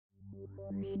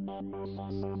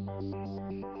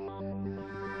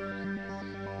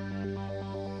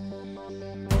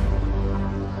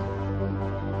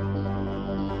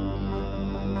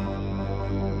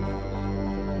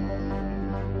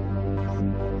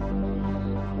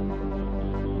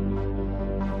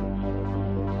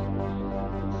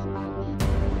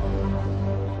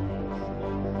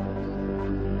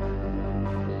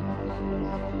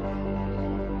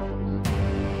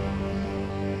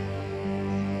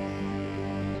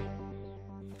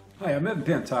Hi, I'm Evan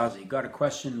Pantazi. Got a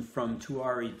question from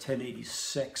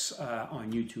Tuari1086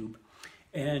 on YouTube,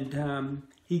 and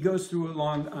he goes through a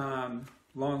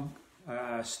long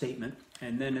statement,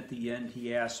 and then at the end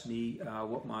he asked me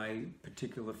what my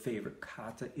particular favorite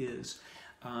kata is,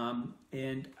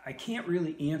 and I can't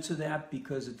really answer that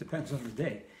because it depends on the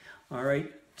day. All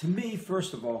right, to me,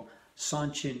 first of all,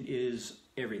 sanchin is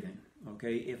everything.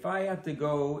 Okay, if I had to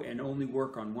go and only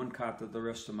work on one kata the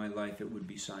rest of my life, it would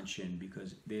be sanchin,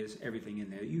 because there's everything in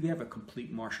there. You have a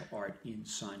complete martial art in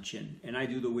sanchin, and I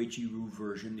do the Weichi-Ryu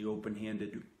version, the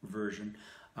open-handed version.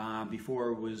 Before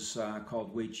it was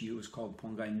called Weichi, it was called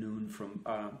Pongai Nun from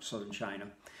southern China.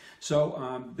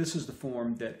 So this is the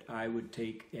form that I would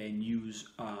take and use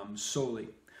solely.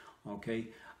 Okay,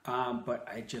 but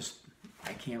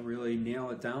I can't really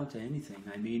nail it down to anything.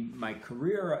 I mean, my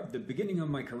career, the beginning of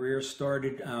my career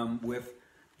started with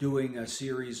doing a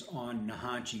series on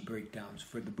Nihonchi breakdowns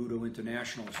for the Budo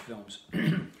International's films.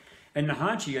 And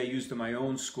Nihonchi I used in my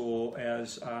own school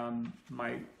as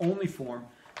my only form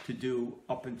to do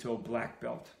up until black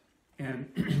belt.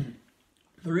 And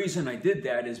the reason I did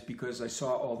that is because I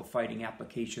saw all the fighting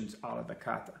applications out of the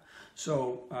kata.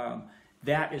 So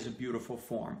that is a beautiful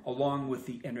form, along with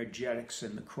the energetics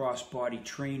and the cross-body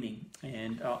training.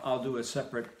 And I'll do a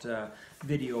separate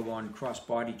video on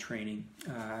cross-body training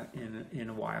in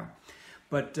a while.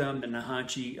 But the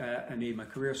Nihonchi, I made my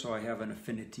career, so I have an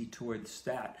affinity towards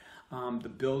that. The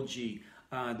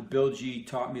Bilji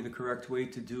taught me the correct way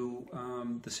to do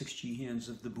the 6G hands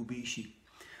of the Bubishi.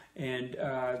 And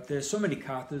there's so many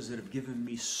katas that have given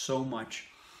me so much.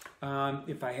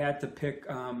 If I had to pick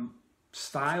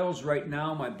styles right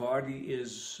now, my body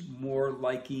is more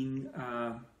liking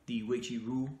the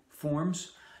Weichi-Ryu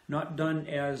forms. Not done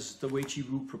as the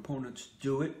Weichi-Ryu proponents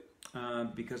do it,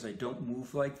 because I don't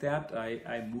move like that.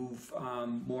 I move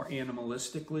more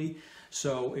animalistically,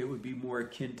 so it would be more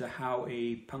akin to how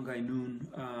a Pongai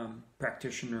Nun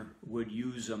practitioner would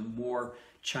use a more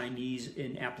Chinese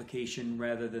in application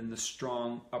rather than the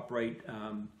strong, upright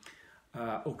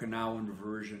Okinawan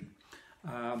version.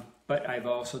 But I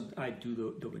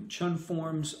do the Wing Chun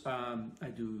forms, I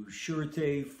do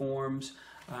Shurite forms,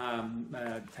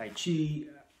 Tai Chi.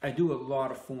 I do a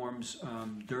lot of forms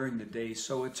during the day,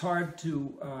 so it's hard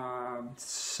to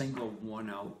single one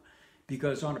out,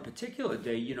 because on a particular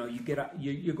day, you know,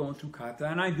 you're going through kata,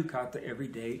 and I do kata every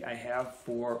day. I have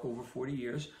for over 40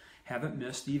 years, haven't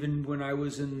missed, even when I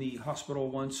was in the hospital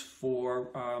once for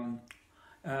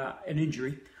an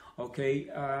injury. Okay,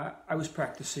 I was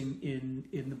practicing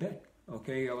in the bed.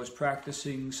 Okay, I was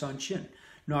practicing sanchin.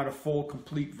 Not a full,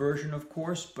 complete version, of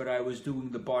course, but I was doing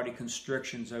the body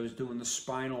constrictions. I was doing the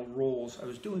spinal rolls. I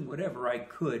was doing whatever I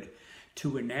could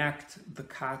to enact the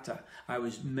kata. I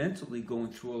was mentally going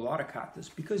through a lot of katas,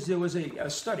 because there was a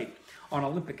study on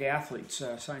Olympic athletes,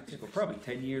 scientific, probably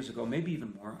 10 years ago, maybe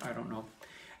even more, I don't know.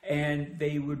 And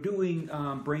they were doing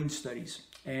brain studies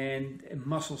and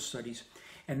muscle studies.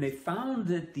 And they found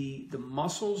that the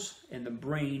muscles and the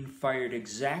brain fired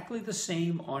exactly the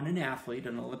same on an athlete,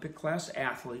 an Olympic class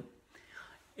athlete,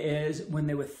 as when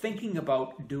they were thinking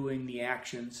about doing the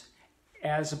actions,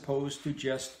 as opposed to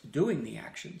just doing the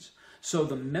actions. So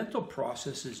the mental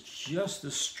process is just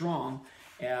as strong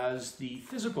as the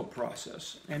physical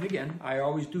process. And again, I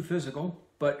always do physical,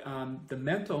 but the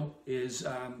mental is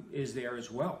there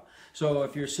as well. So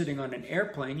if you're sitting on an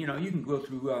airplane, you know, you can go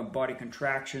through body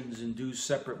contractions and do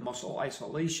separate muscle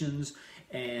isolations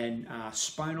and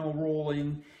spinal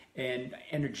rolling and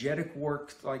energetic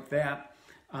work like that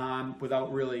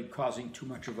without really causing too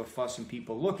much of a fuss and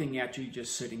people looking at you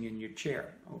just sitting in your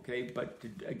chair, okay? But to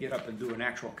get up and do an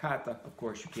actual kata, of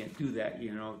course, you can't do that.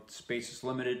 You know, space is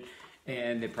limited,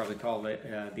 and they probably call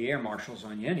the air marshals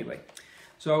on you anyway.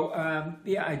 So,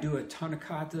 yeah, I do a ton of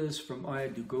katas, I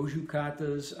do goju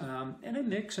katas, and I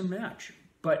mix and match.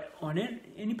 But on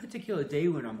any particular day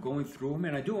when I'm going through them,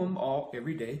 and I do them all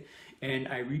every day, and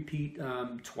I repeat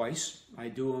twice. I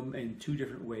do them in 2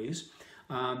 different ways.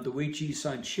 The Weichi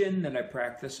Sanchin that I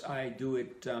practice, I do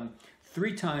it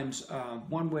 3 times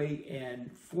one way, and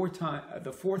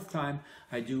the 4th time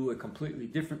I do a completely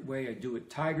different way. I do a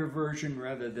tiger version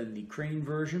rather than the crane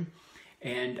version.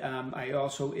 And I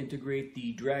also integrate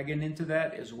the dragon into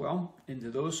that as well, into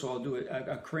those. So I'll do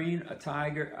a crane, a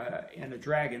tiger, and a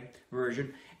dragon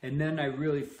version. And then I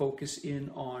really focus in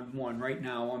on one. Right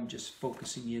now I'm just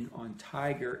focusing in on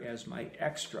tiger as my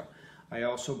extra. I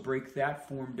also break that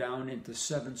form down into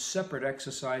 7 separate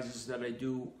exercises that I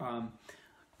do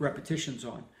repetitions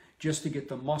on, just to get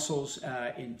the muscles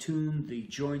in tune, the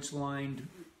joints lined,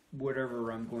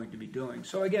 whatever I'm going to be doing.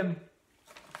 So again,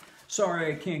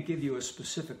 sorry I can't give you a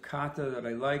specific kata that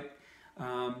I like,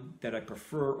 that I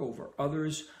prefer over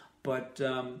others, but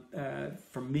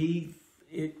for me,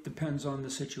 it depends on the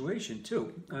situation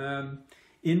too.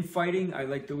 In fighting, I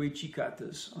like the Uechi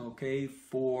katas, okay?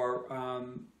 For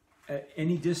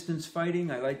any distance fighting,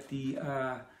 I like the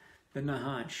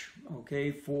Nahanch,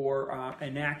 okay? For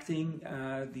enacting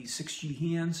the 6G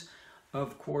hands,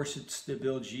 of course, it's the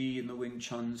Bilji and the Wing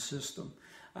Chun system.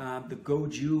 The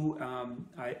Goju,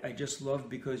 I just love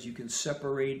because you can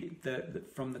separate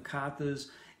from the katas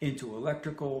into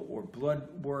electrical or blood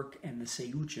work, and the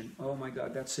Seiyuchin. Oh my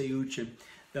God, that Seiyuchin.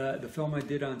 The film I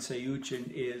did on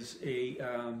Seiyuchin is a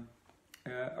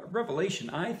revelation,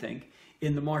 I think,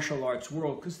 in the martial arts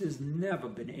world, because there's never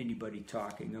been anybody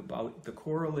talking about the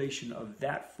correlation of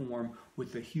that form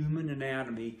with the human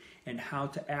anatomy and how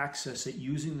to access it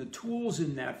using the tools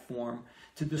in that form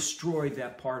to destroy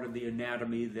that part of the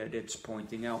anatomy that it's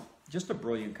pointing out. Just a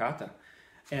brilliant kata.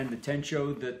 And the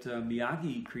Tensho that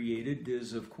Miyagi created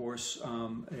is, of course,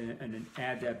 an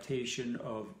adaptation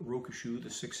of Rokushu, the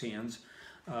 6 hands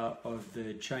of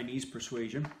the Chinese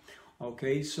persuasion.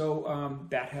 Okay, so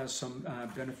that has some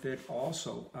benefit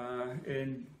also,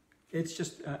 and it's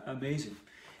just amazing.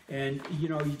 And you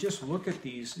know, you just look at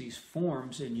these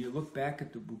forms, and you look back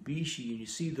at the Bubishi, and you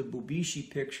see the Bubishi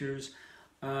pictures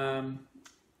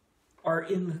are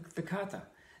in the kata.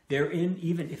 They're in,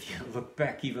 even if you look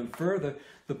back even further,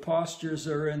 the postures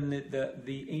are in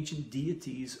the ancient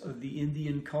deities of the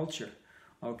Indian culture.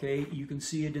 Okay, you can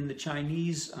see it in the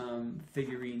Chinese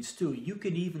figurines too. You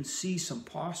can even see some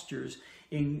postures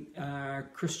in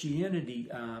Christianity,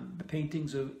 the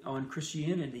paintings on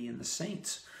Christianity and the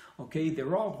saints. Okay,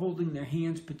 they're all holding their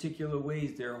hands particular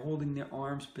ways. They're holding their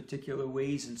arms particular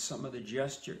ways in some of the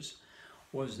gestures.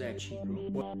 Was that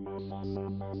Chigro?